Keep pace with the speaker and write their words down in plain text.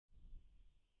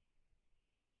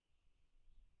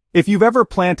If you've ever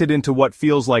planted into what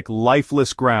feels like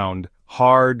lifeless ground,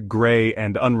 hard, gray,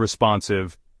 and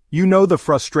unresponsive, you know the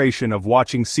frustration of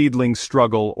watching seedlings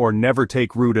struggle or never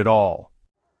take root at all.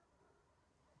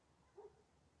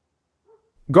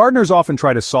 Gardeners often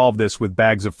try to solve this with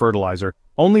bags of fertilizer,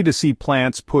 only to see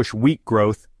plants push weak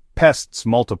growth, pests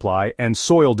multiply, and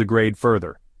soil degrade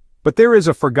further. But there is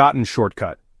a forgotten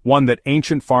shortcut, one that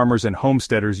ancient farmers and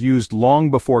homesteaders used long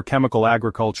before chemical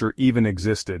agriculture even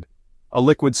existed. A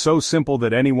liquid so simple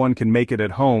that anyone can make it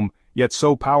at home, yet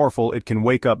so powerful it can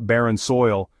wake up barren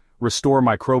soil, restore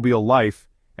microbial life,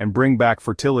 and bring back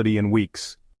fertility in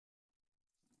weeks.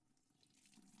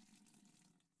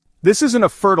 This isn't a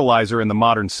fertilizer in the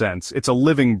modern sense, it's a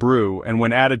living brew, and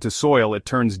when added to soil it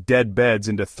turns dead beds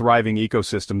into thriving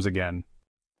ecosystems again.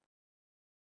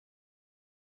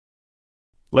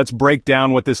 Let's break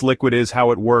down what this liquid is,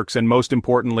 how it works, and most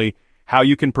importantly, how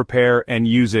you can prepare and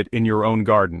use it in your own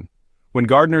garden. When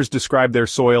gardeners describe their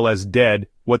soil as dead,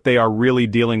 what they are really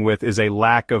dealing with is a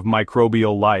lack of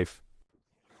microbial life.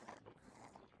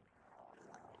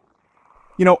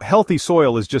 Healthy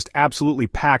soil is just absolutely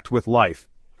packed with life.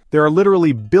 There are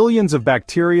literally billions of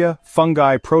bacteria,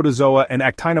 fungi, protozoa, and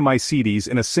actinomycetes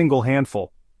in a single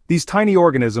handful. These tiny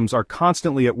organisms are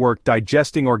constantly at work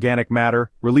digesting organic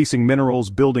matter, releasing minerals,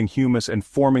 building humus, and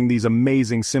forming these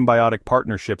amazing symbiotic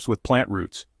partnerships with plant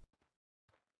roots.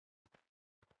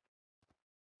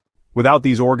 Without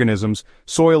these organisms,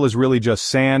 soil is really just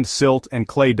sand, silt, and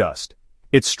clay dust.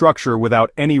 Its structure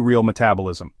without any real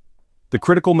metabolism. The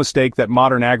critical mistake that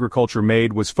modern agriculture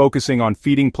made was focusing on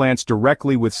feeding plants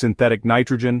directly with synthetic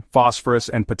nitrogen, phosphorus,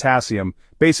 and potassium,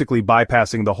 basically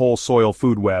bypassing the whole soil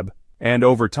food web, and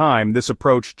over time, this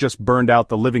approach just burned out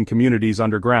the living communities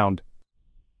underground.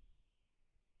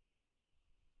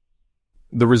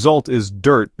 The result is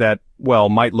dirt that,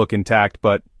 might look intact,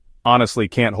 but honestly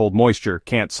can't hold moisture,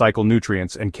 can't cycle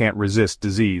nutrients, and can't resist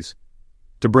disease.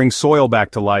 To bring soil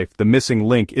back to life, the missing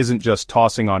link isn't just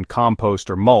tossing on compost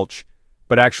or mulch,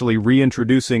 but actually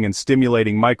reintroducing and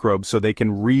stimulating microbes so they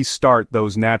can restart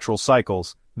those natural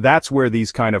cycles. That's where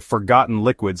these kind of forgotten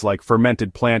liquids like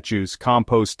fermented plant juice,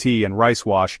 compost tea, and rice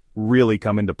wash really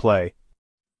come into play.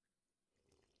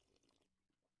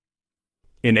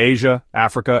 In Asia,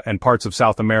 Africa, and parts of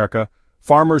South America,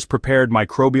 farmers prepared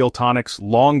microbial tonics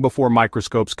long before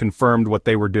microscopes confirmed what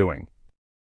they were doing.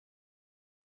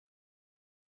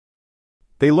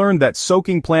 They learned that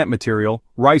soaking plant material,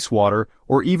 rice water,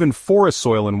 or even forest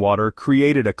soil in water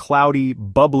created a cloudy,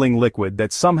 bubbling liquid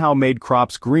that somehow made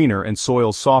crops greener and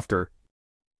soils softer.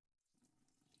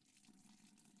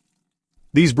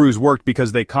 These brews worked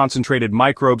because they concentrated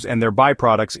microbes and their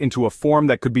byproducts into a form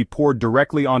that could be poured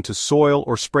directly onto soil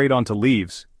or sprayed onto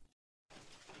leaves.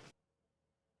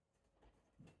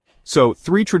 So,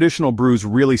 3 traditional brews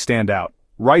really stand out.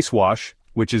 Rice wash,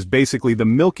 which is basically the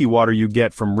milky water you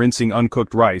get from rinsing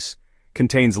uncooked rice,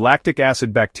 contains lactic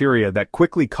acid bacteria that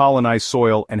quickly colonize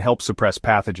soil and help suppress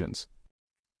pathogens.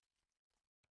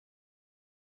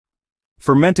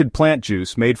 Fermented plant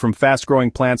juice, made from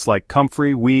fast-growing plants like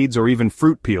comfrey, weeds, or even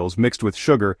fruit peels mixed with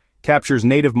sugar, captures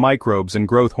native microbes and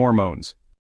growth hormones.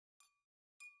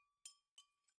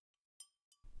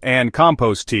 And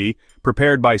compost tea,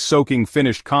 prepared by soaking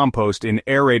finished compost in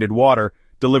aerated water,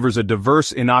 delivers a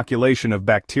diverse inoculation of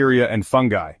bacteria and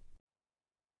fungi.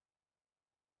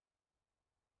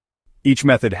 Each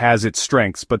method has its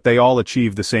strengths, but they all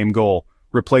achieve the same goal,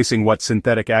 replacing what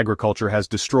synthetic agriculture has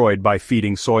destroyed by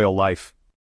feeding soil life.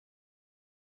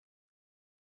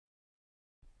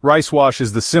 Rice wash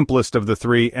is the simplest of the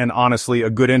 3 and honestly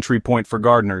a good entry point for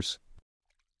gardeners.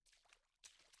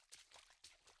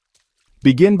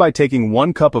 Begin by taking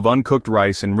 1 cup of uncooked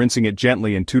rice and rinsing it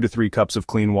gently in 2 to 3 cups of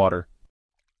clean water.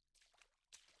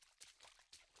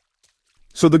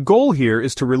 So the goal here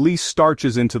is to release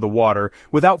starches into the water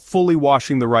without fully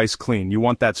washing the rice clean. You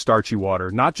want that starchy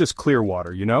water, not just clear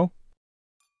water,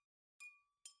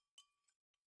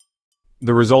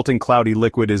 The resulting cloudy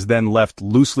liquid is then left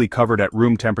loosely covered at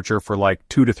room temperature for like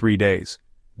 2 to 3 days.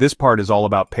 This part is all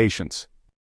about patience.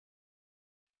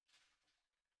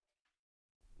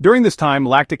 During this time,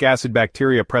 lactic acid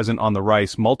bacteria present on the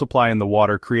rice multiply in the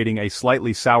water, creating a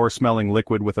slightly sour-smelling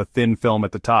liquid with a thin film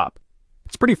at the top.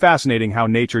 It's pretty fascinating how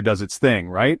nature does its thing,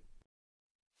 right?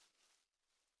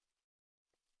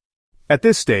 At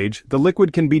this stage, the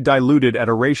liquid can be diluted at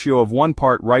a ratio of 1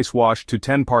 part rice wash to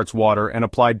 10 parts water and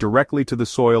applied directly to the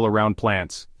soil around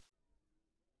plants.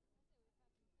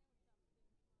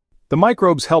 The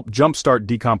microbes help jumpstart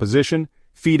decomposition,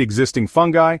 feed existing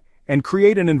fungi, and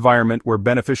create an environment where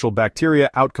beneficial bacteria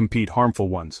outcompete harmful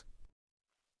ones.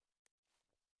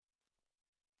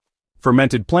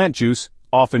 Fermented plant juice,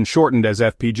 often shortened as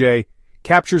FPJ,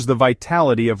 captures the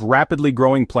vitality of rapidly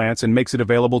growing plants and makes it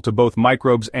available to both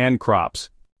microbes and crops.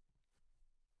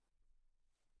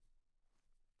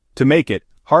 To make it,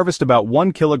 harvest about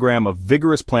 1 kilogram of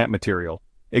vigorous plant material.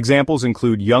 Examples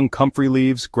include young comfrey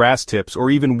leaves, grass tips, or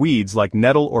even weeds like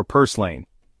nettle or purslane.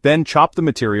 Then chop the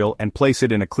material and place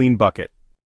it in a clean bucket.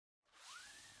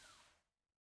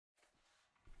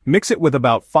 Mix it with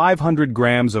about 500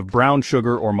 grams of brown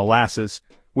sugar or molasses,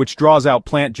 which draws out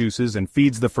plant juices and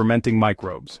feeds the fermenting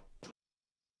microbes.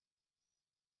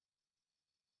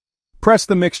 Press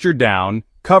the mixture down,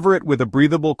 cover it with a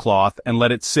breathable cloth, and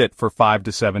let it sit for 5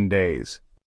 to 7 days.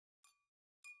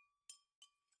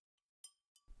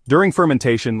 During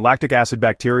fermentation, lactic acid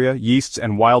bacteria, yeasts,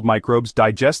 and wild microbes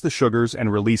digest the sugars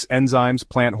and release enzymes,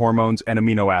 plant hormones, and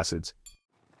amino acids.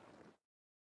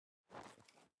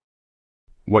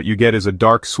 What you get is a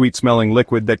dark, sweet-smelling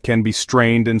liquid that can be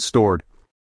strained and stored.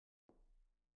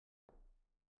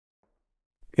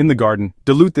 In the garden,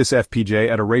 dilute this FPJ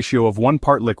at a ratio of 1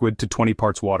 part liquid to 20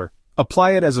 parts water.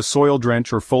 Apply it as a soil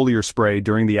drench or foliar spray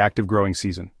during the active growing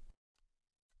season.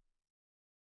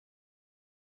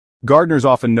 Gardeners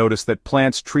often notice that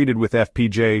plants treated with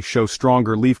FPJ show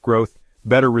stronger leaf growth,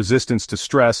 better resistance to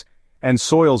stress, and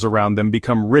soils around them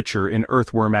become richer in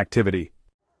earthworm activity.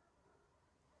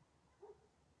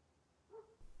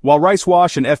 While rice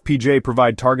wash and FPJ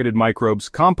provide targeted microbes,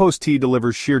 compost tea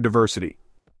delivers sheer diversity.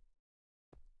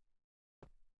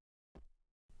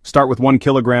 Start with 1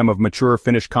 kilogram of mature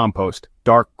finished compost,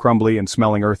 dark, crumbly, and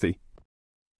smelling earthy.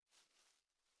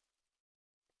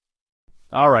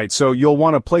 Alright, so you'll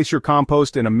want to place your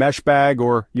compost in a mesh bag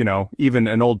or, even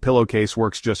an old pillowcase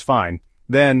works just fine.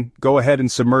 Then, go ahead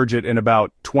and submerge it in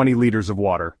about 20 liters of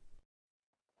water.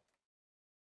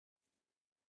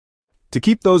 To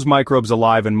keep those microbes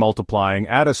alive and multiplying,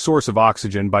 add a source of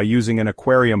oxygen by using an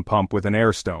aquarium pump with an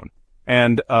air stone.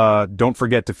 And, don't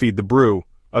forget to feed the brew.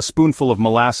 A spoonful of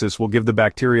molasses will give the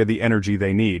bacteria the energy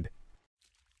they need.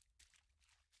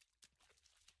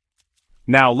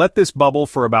 Now let this bubble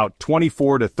for about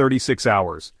 24 to 36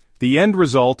 hours. The end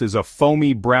result is a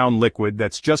foamy brown liquid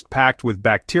that's just packed with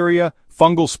bacteria,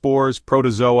 fungal spores,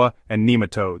 protozoa, and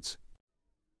nematodes.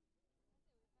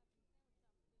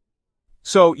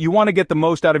 So, you want to get the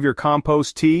most out of your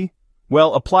compost tea?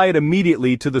 Well, apply it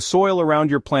immediately to the soil around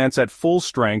your plants at full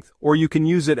strength, or you can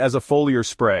use it as a foliar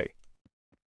spray.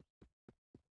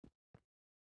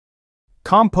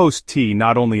 Compost tea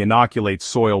not only inoculates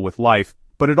soil with life,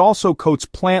 but it also coats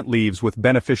plant leaves with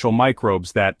beneficial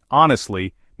microbes that,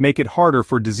 honestly, make it harder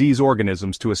for disease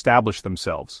organisms to establish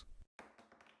themselves.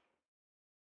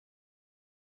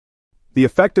 The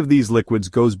effect of these liquids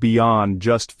goes beyond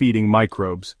just feeding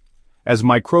microbes. As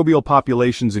microbial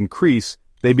populations increase,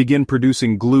 they begin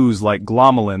producing glues like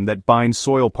glomalin that bind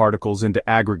soil particles into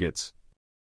aggregates.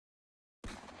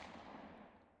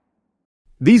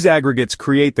 These aggregates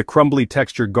create the crumbly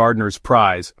texture gardeners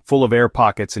prize, full of air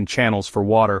pockets and channels for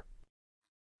water.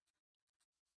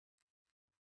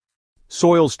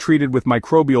 Soils treated with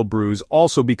microbial brews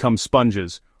also become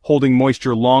sponges, holding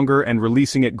moisture longer and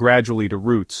releasing it gradually to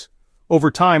roots.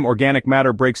 Over time, organic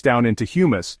matter breaks down into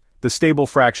humus, the stable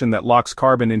fraction that locks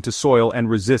carbon into soil and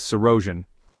resists erosion.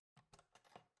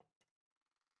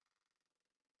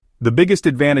 The biggest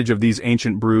advantage of these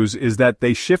ancient brews is that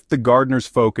they shift the gardener's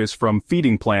focus from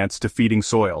feeding plants to feeding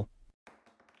soil.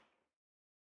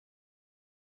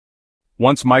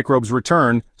 Once microbes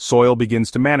return, soil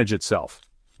begins to manage itself.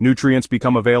 Nutrients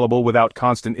become available without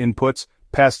constant inputs,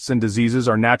 pests and diseases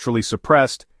are naturally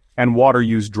suppressed, and water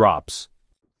use drops.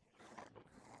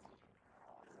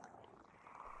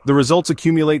 The results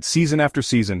accumulate season after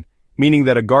season, meaning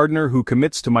that a gardener who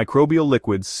commits to microbial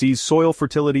liquids sees soil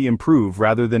fertility improve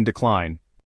rather than decline.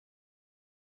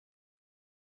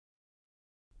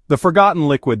 The forgotten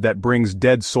liquid that brings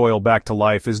dead soil back to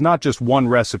life is not just one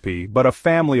recipe, but a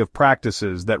family of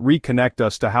practices that reconnect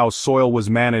us to how soil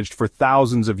was managed for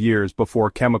thousands of years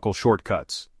before chemical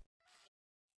shortcuts.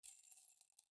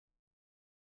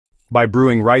 By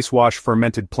brewing rice wash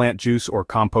fermented plant juice or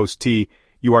compost tea,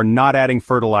 you are not adding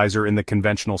fertilizer in the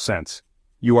conventional sense.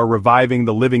 You are reviving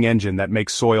the living engine that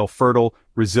makes soil fertile,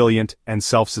 resilient, and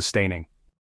self-sustaining.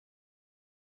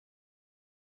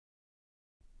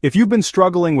 If you've been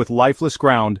struggling with lifeless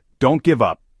ground, don't give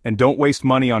up, and don't waste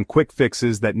money on quick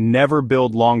fixes that never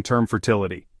build long-term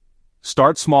fertility.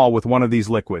 Start small with one of these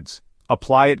liquids,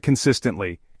 apply it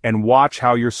consistently, and watch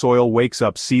how your soil wakes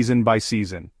up season by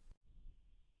season.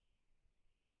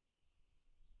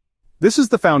 This is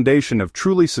the foundation of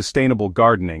truly sustainable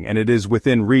gardening, and it is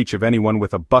within reach of anyone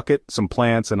with a bucket, some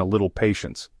plants, and a little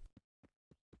patience.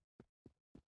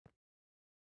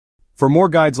 For more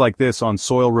guides like this on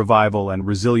soil revival and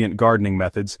resilient gardening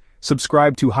methods,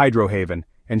 subscribe to Hydrohaven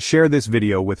and share this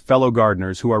video with fellow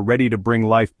gardeners who are ready to bring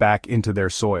life back into their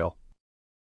soil.